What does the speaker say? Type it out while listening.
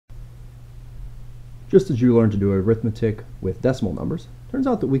Just as you learned to do arithmetic with decimal numbers, turns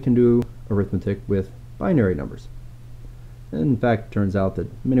out that we can do arithmetic with binary numbers. And in fact, it turns out that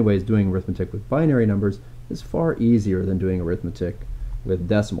in many ways doing arithmetic with binary numbers is far easier than doing arithmetic with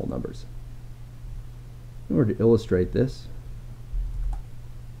decimal numbers. In order to illustrate this,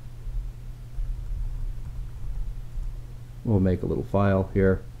 we'll make a little file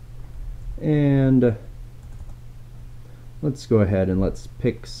here, and let's go ahead and let's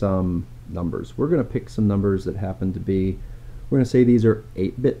pick some numbers. We're going to pick some numbers that happen to be, we're going to say these are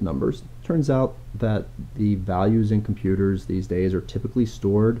 8-bit numbers. Turns out that the values in computers these days are typically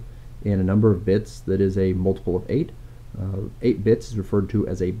stored in a number of bits that is a multiple of 8. 8 bits is referred to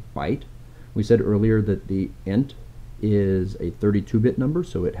as a byte. We said earlier that the int is a 32-bit number,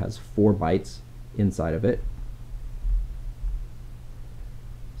 so it has 4 bytes inside of it.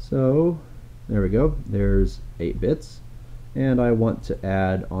 So there we go, there's 8 bits. And I want to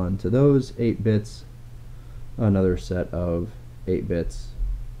add on to those 8 bits another set of 8 bits.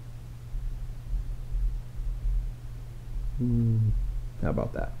 How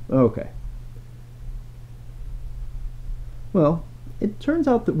about that? Okay. Well, it turns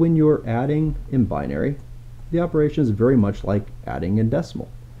out that when you're adding in binary, the operation is very much like adding in decimal.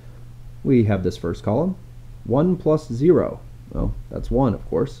 We have this first column, 1 plus 0. Well, that's 1, of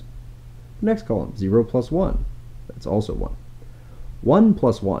course. The next column, 0 plus 1. That's also 1. 1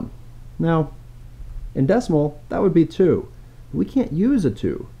 plus 1. Now, in decimal, that would be 2. We can't use a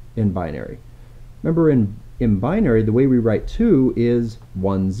 2 in binary. Remember, in binary, the way we write 2 is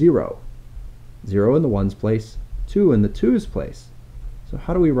 1, 0. 0 in the 1's place, 2 in the 2's place. So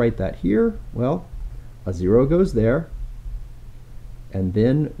how do we write that here? Well, a 0 goes there, and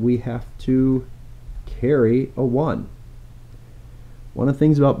then we have to carry a 1. One of the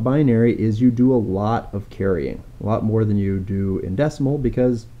things about binary is you do a lot of carrying, a lot more than you do in decimal,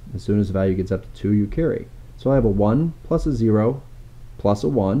 because as soon as the value gets up to 2, you carry. So I have a 1 plus a 0 plus a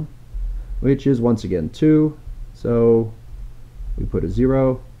 1, which is once again 2. So we put a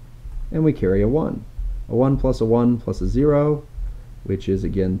 0 and we carry a 1. A 1 plus a 1 plus a 0, which is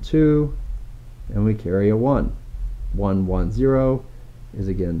again 2, and we carry a 1. 1, 1, 0 is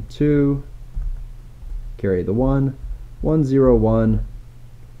again 2, carry the 1. 1, 0, 1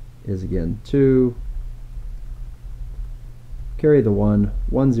 is again 2, carry the 1.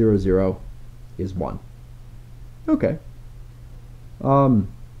 1, 0, 0 is 1. Okay.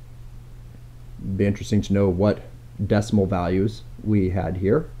 Be interesting to know what decimal values we had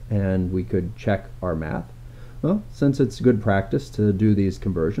here, and we could check our math. Well, since it's good practice to do these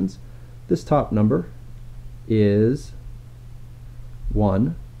conversions, this top number is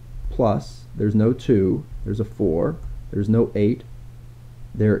 1 plus, there's no 2, there's a 4, there's no 8,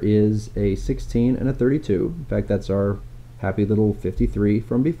 there is a 16 and a 32. In fact, that's our happy little 53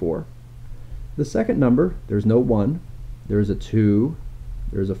 from before. The second number, there's no 1, there's a 2,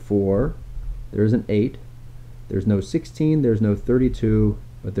 there's a 4, there's an 8, there's no 16, there's no 32,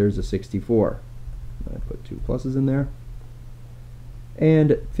 but there's a 64. I put 2 pluses in there.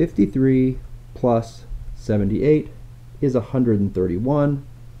 And 53 plus 78 is 131.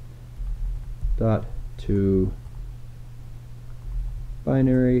 Dot to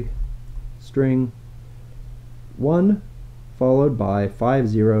binary string 1 followed by 5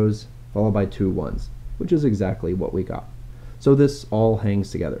 zeros followed by 2 1s, which is exactly what we got. So this all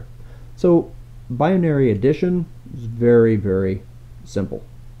hangs together. So binary addition is very, very simple.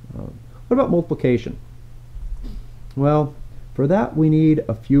 What about multiplication? Well, for that we need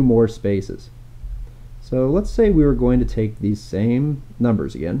a few more spaces. So let's say we were going to take these same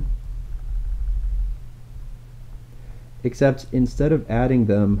numbers again, except instead of adding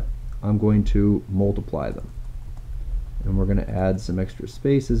them, I'm going to multiply them. And we're going to add some extra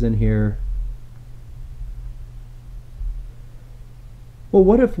spaces in here. Well,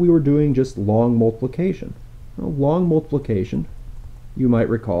 what if we were doing just long multiplication? Well, long multiplication, you might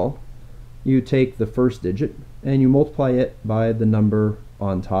recall, you take the first digit and you multiply it by the number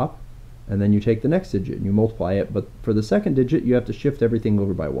on top, and then you take the next digit and you multiply it, but for the second digit you have to shift everything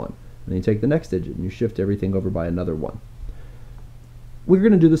over by 1. And then you take the next digit and you shift everything over by another 1. We're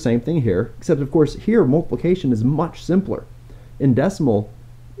going to do the same thing here, except of course here multiplication is much simpler. In decimal,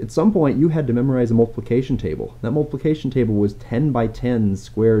 at some point you had to memorize a multiplication table. That multiplication table was 10 by 10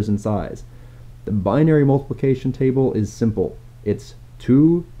 squares in size. The binary multiplication table is simple. It's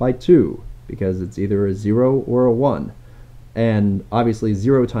 2 by 2, because it's either a 0 or a 1. And obviously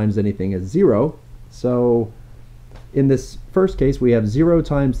 0 times anything is 0, so in this first case we have 0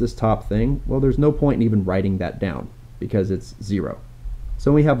 times this top thing. Well, there's no point in even writing that down, because it's 0.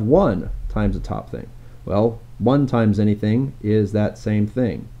 So we have 1 times the top thing. Well, 1 times anything is that same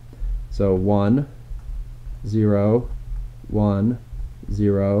thing. So 1 0, 1,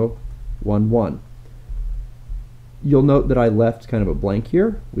 0, 1, 1. You'll note that I left kind of a blank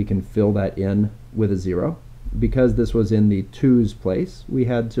here. We can fill that in with a 0. Because this was in the 2's place, we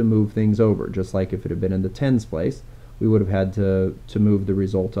had to move things over, just like if it had been in the 10's place, we would have had to move the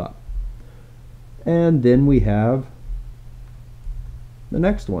result up. And then we have the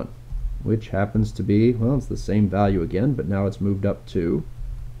next one, which happens to be, well, it's the same value again, but now it's moved up 2.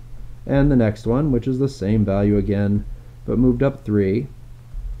 And the next one, which is the same value again, but moved up 3.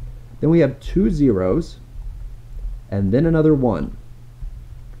 Then we have 2 zeros, and then another 1.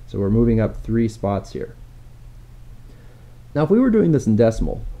 So we're moving up 3 spots here. Now if we were doing this in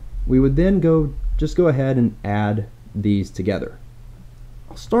decimal, we would then just go ahead and add these together.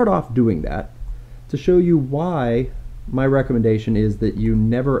 I'll start off doing that to show you why my recommendation is that you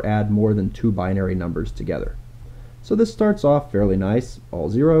never add more than 2 binary numbers together. So this starts off fairly nice. All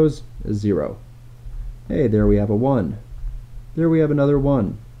zeros is 0. Hey, there we have a 1. There we have another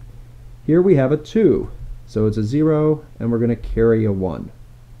 1. Here we have a 2. So it's a 0, and we're going to carry a 1.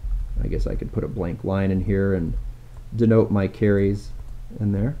 I guess I could put a blank line in here and denote my carries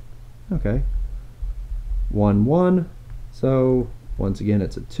in there. Okay. 1, 1. So once again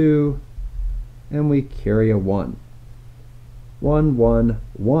it's a 2, and we carry a 1. 1, 1,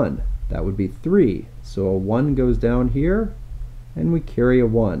 1. That would be 3. So a 1 goes down here, and we carry a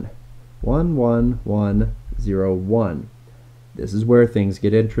 1. 1, 1, 1, 0, 1. This is where things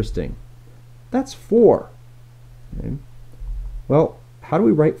get interesting. That's 4. Okay. Well, how do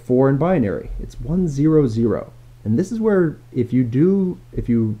we write 4 in binary? It's 1, 0, 0. And this is where if you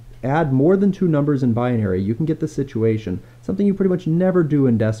add more than 2 numbers in binary, you can get the situation, something you pretty much never do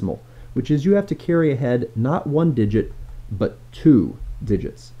in decimal, which is you have to carry ahead not 1 digit, but 2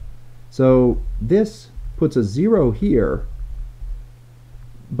 digits. So this puts a 0 here,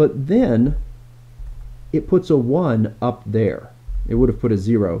 but then it puts a 1 up there. It would have put a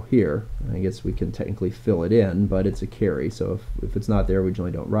 0 here. I guess we can technically fill it in, but it's a carry, so if it's not there, we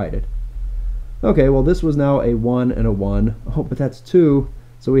generally don't write it. Okay, well this was now a 1 and a 1. Oh, but that's 2,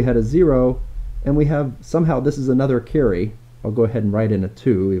 so we had a 0, and we have, somehow this is another carry. I'll go ahead and write in a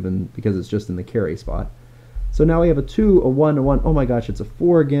 2, even because it's just in the carry spot. So now we have a 2, a 1, a 1. Oh my gosh, it's a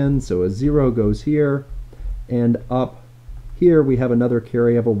 4 again, so a 0 goes here, and up here we have another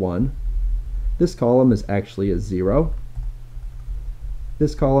carry of a 1. This column is actually a 0.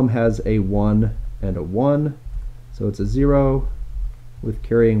 This column has a 1 and a 1, so it's a 0 with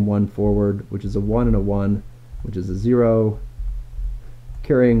carrying 1 forward, which is a 1 and a 1, which is a 0,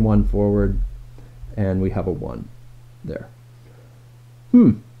 carrying 1 forward, and we have a 1 there.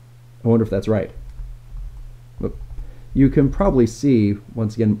 I wonder if that's right. Look, you can probably see,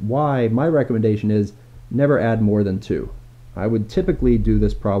 once again, why my recommendation is never add more than 2. I would typically do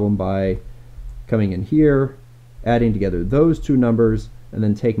this problem by coming in here, adding together those 2 numbers, and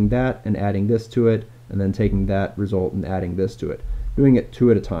then taking that and adding this to it, and then taking that result and adding this to it. Doing it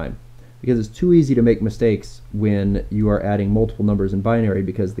 2 at a time, because it's too easy to make mistakes when you are adding multiple numbers in binary,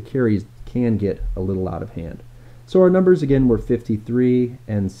 because the carries can get a little out of hand. So our numbers again were 53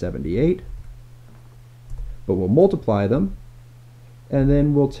 and 78, but we'll multiply them, and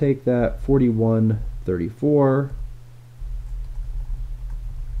then we'll take that 4134,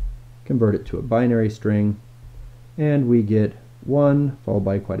 convert it to a binary string, and we get 1 followed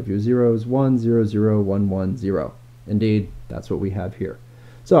by quite a few zeros, 1, 0, 0, 1, 1, 0. Indeed, that's what we have here.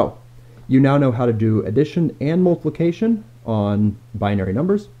 So you now know how to do addition and multiplication on binary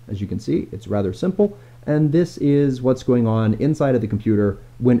numbers. As you can see, it's rather simple, and this is what's going on inside of the computer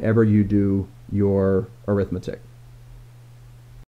whenever you do your arithmetic.